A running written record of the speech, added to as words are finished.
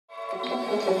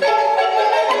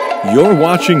You're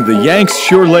watching the Yankz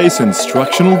Sure Lace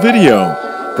instructional video,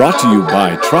 brought to you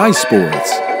by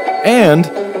Tri-Sports, and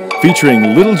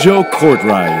featuring Little Joe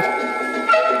Courtright.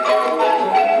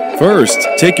 First,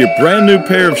 take your brand new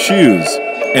pair of shoes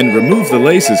and remove the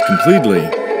laces completely.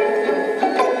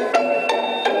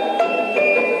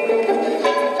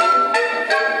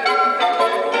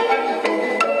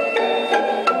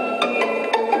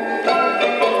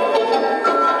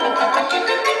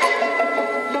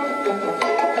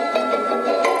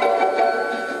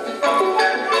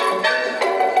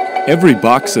 Every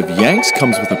box of Yankz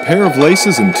comes with a pair of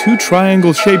laces and 2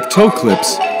 triangle-shaped toe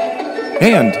clips.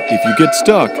 And if you get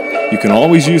stuck, you can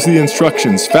always use the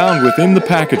instructions found within the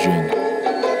packaging.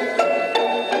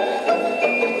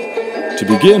 To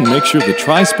begin, make sure the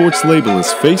Tri-Sports label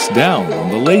is face down on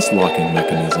the lace locking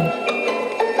mechanism.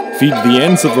 Feed the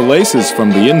ends of the laces from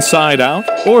the inside out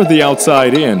or the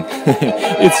outside in.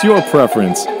 It's your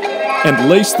preference. And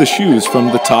lace the shoes from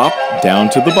the top down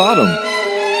to the bottom.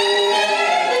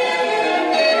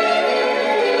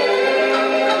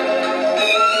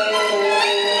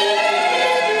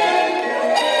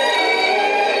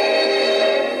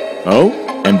 Oh,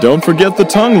 and don't forget the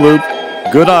tongue loop.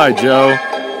 Good eye, Joe.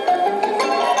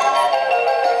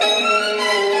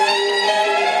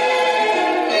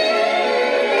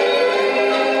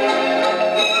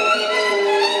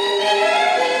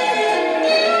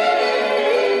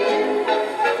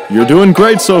 You're doing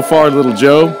great so far, Little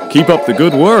Joe. Keep up the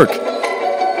good work.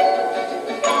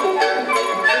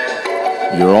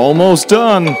 You're almost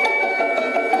done.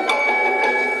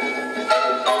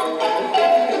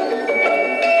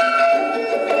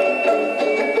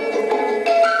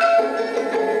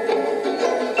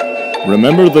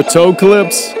 Remember the toe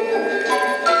clips?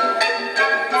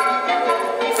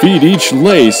 Feed each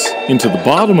lace into the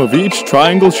bottom of each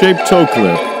triangle-shaped toe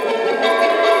clip.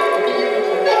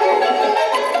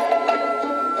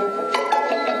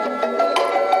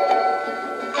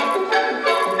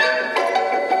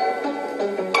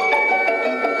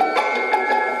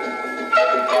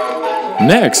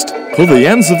 Next, pull the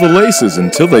ends of the laces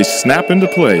until they snap into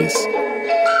place.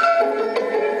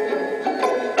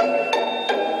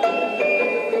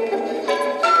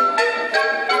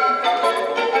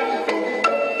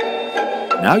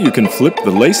 Now you can flip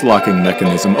the lace locking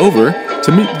mechanism over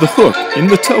to meet the hook in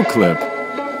the toe clip.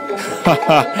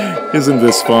 Haha, isn't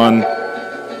this fun?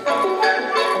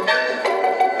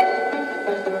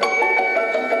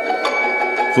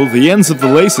 Pull the ends of the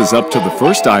laces up to the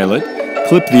first eyelet,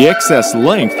 clip the excess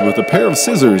length with a pair of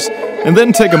scissors, and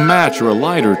then take a match or a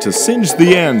lighter to singe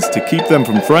the ends to keep them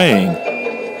from fraying.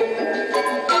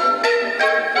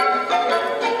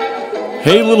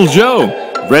 Hey, Little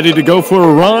Joe, ready to go for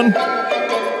a run?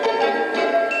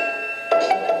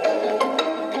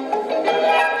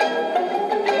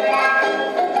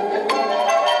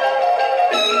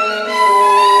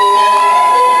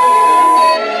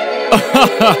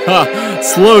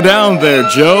 Slow down there,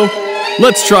 Joe.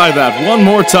 Let's try that one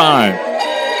more time.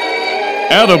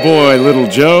 Attaboy, Little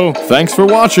Joe. Thanks for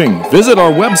watching. Visit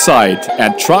our website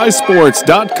at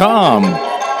trisports.com.